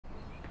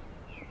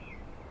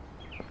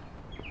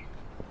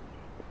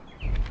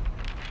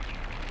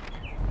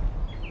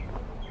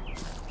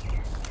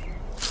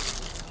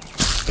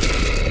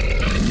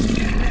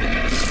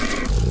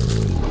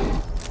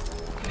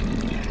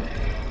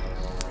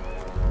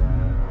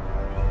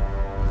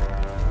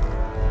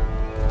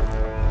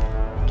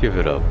Give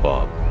it up,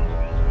 Bob.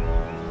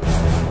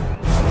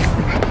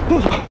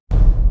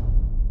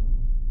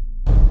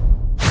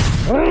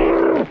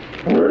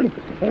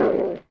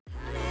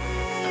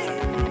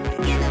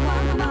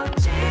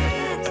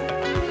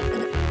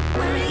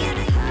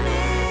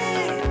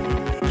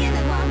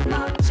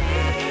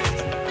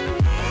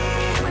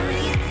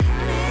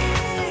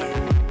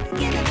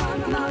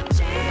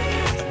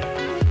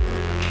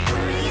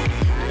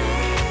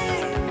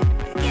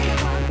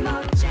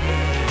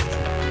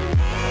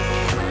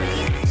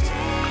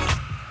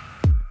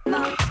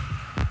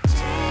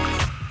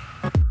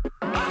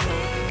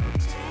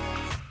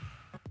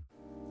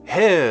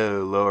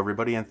 Hello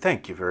everybody, and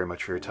thank you very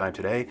much for your time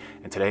today.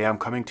 And today I'm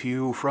coming to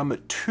you from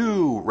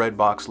 2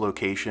 Redbox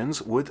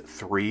locations with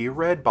 3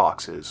 red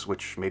boxes,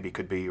 which maybe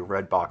could be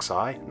Redbox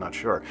I, not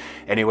sure.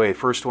 Anyway,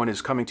 first one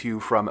is coming to you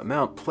from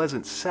Mount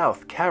Pleasant,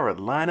 South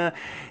Carolina.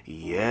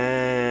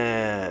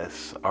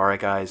 Yes! Alright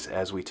guys,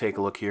 as we take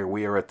a look here,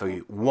 we are at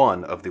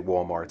one of the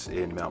Walmarts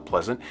in Mount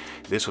Pleasant.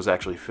 This was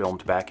actually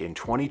filmed back in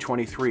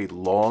 2023,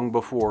 long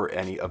before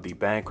any of the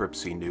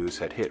bankruptcy news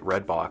had hit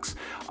Redbox.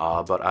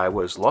 But I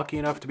was lucky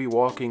enough to be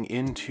walking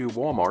into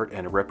Walmart,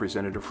 and a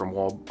representative from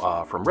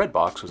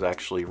Redbox was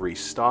actually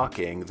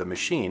restocking the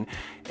machine,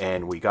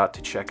 and we got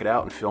to check it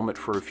out and film it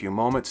for a few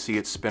moments, see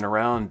it spin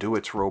around, do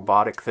its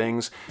robotic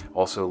things.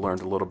 Also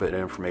learned a little bit of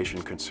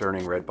information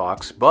concerning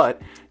Redbox.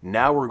 But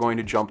now we're going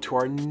to jump to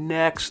our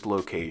next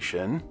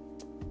location.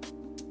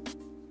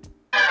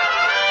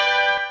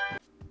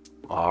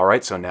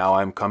 Alright, so now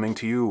I'm coming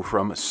to you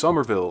from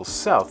Somerville,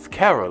 South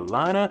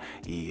Carolina.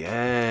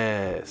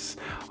 Yes!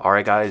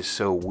 Alright guys,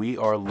 so we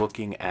are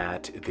looking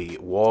at the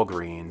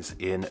Walgreens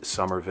in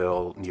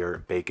Somerville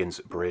near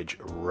Bacon's Bridge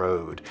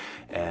Road.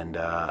 And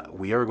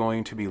we are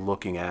going to be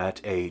looking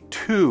at a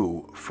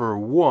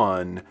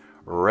 2-for-1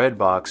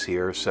 Redbox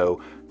here.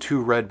 So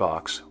 2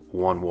 Redbox,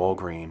 1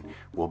 Walgreen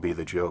will be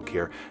the joke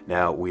here.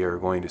 Now we are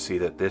going to see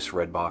that this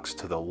Redbox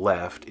to the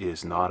left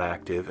is not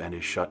active and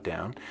is shut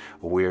down.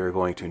 We're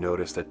going to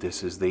notice that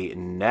this is the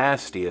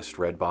nastiest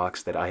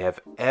Redbox that I have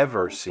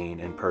ever seen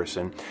in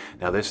person.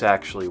 Now this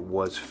actually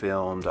was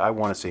filmed, I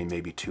want to say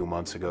maybe 2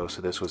 months ago,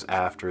 so this was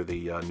after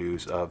the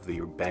news of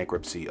the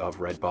bankruptcy of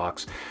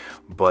Redbox.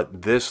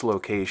 But this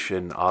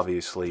location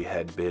obviously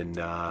had been,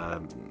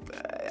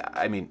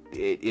 I mean,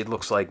 it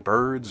looks like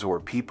birds or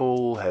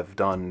people have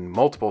done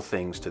multiple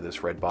things to this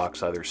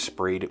Redbox, either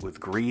sprayed it with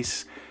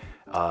grease.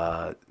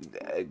 I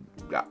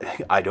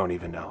don't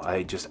even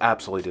know. Just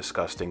absolutely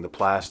disgusting. The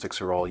plastics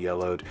are all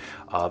yellowed.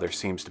 There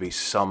seems to be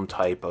some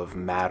type of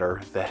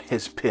matter that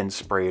has been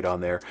sprayed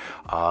on there.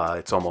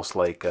 It's almost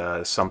like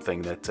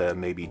something that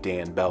maybe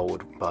Dan Bell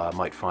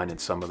might find in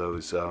some of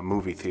those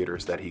movie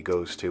theaters that he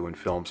goes to and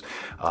films.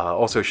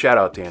 Also, shout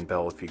out Dan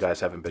Bell if you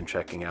guys haven't been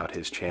checking out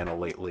his channel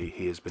lately.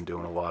 He has been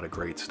doing a lot of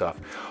great stuff.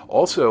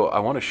 Also, I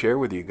want to share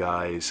with you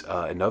guys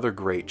another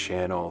great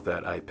channel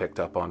that I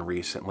picked up on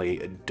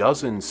recently,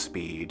 Dozen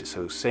Speed.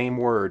 So same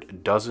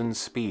word, Dozen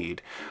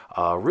Speed.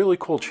 Really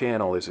cool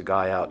channel. There's a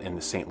guy out in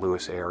the St.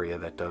 Louis area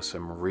that does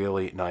some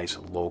really nice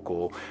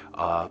local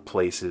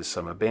places,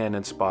 some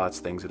abandoned spots,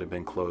 things that have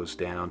been closed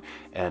down,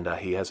 and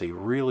he has a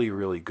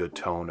really good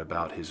tone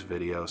about his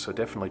video, so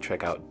definitely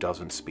check out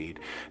Dozen Speed.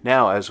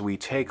 Now as we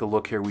take a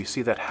look here, we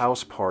see that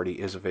House Party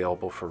is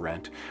available for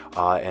rent,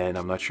 and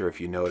I'm not sure if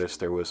you noticed,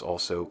 there was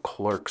also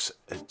Clerks.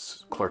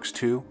 It's Clerks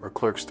 2 or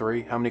Clerks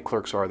 3. How many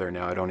Clerks are there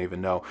now? I don't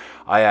even know.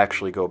 I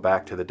actually go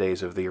back to the days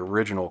of the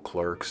original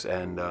Clerks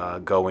and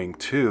going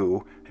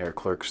to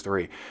Clerks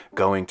 3,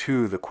 going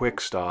to the Quick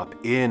Stop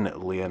in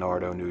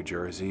Leonardo, New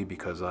Jersey,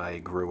 because I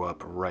grew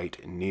up right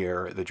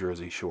near the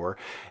Jersey Shore.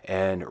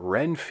 And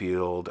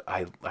Renfield,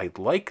 I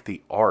like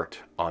the art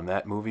on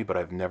that movie, but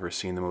I've never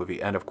seen the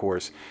movie. And of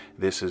course,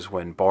 this is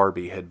when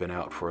Barbie had been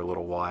out for a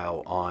little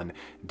while on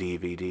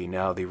DVD.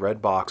 Now the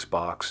Redbox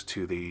box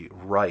to the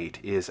right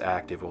is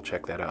active. We'll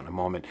check that out in a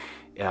moment.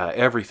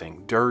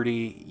 Everything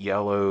dirty,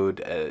 yellowed,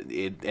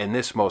 and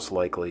this most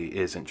likely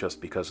isn't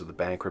just because of the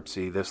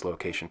bankruptcy. This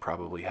location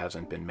probably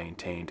hasn't been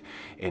maintained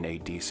in a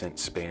decent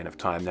span of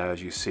time. Now,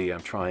 as you see,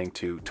 I'm trying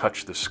to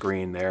touch the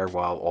screen there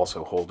while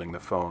also holding the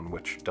phone,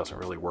 which doesn't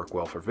really work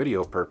well for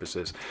video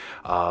purposes,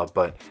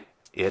 but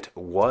it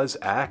was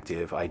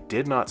active. I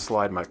did not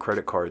slide my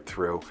credit card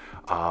through,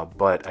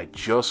 but I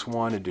just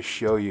wanted to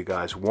show you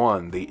guys,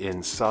 one, the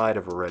inside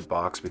of a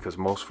Redbox, because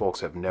most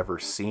folks have never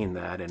seen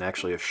that, and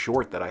actually a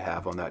short that I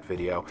have on that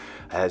video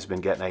has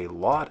been getting a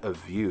lot of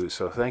views,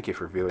 so thank you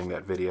for viewing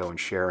that video and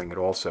sharing it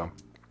also.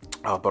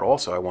 But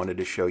also I wanted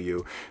to show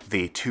you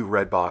the 2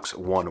 Redbox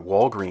 1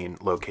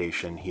 Walgreen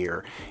location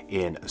here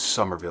in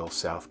Somerville,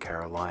 South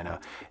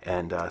Carolina.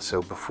 And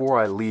so before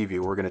I leave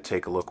you, we're going to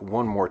take a look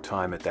one more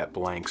time at that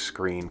blank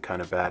screen.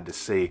 Kind of bad to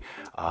see,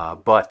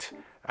 but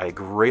I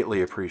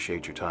greatly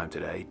appreciate your time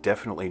today.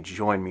 Definitely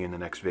join me in the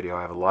next video.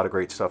 I have a lot of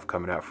great stuff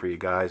coming out for you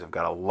guys. I've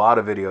got a lot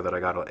of video that I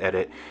got to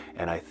edit,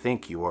 and I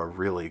think you are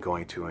really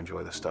going to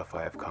enjoy the stuff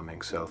I have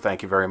coming. So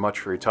thank you very much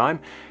for your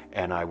time,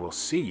 and I will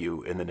see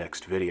you in the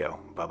next video.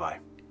 Bye-bye.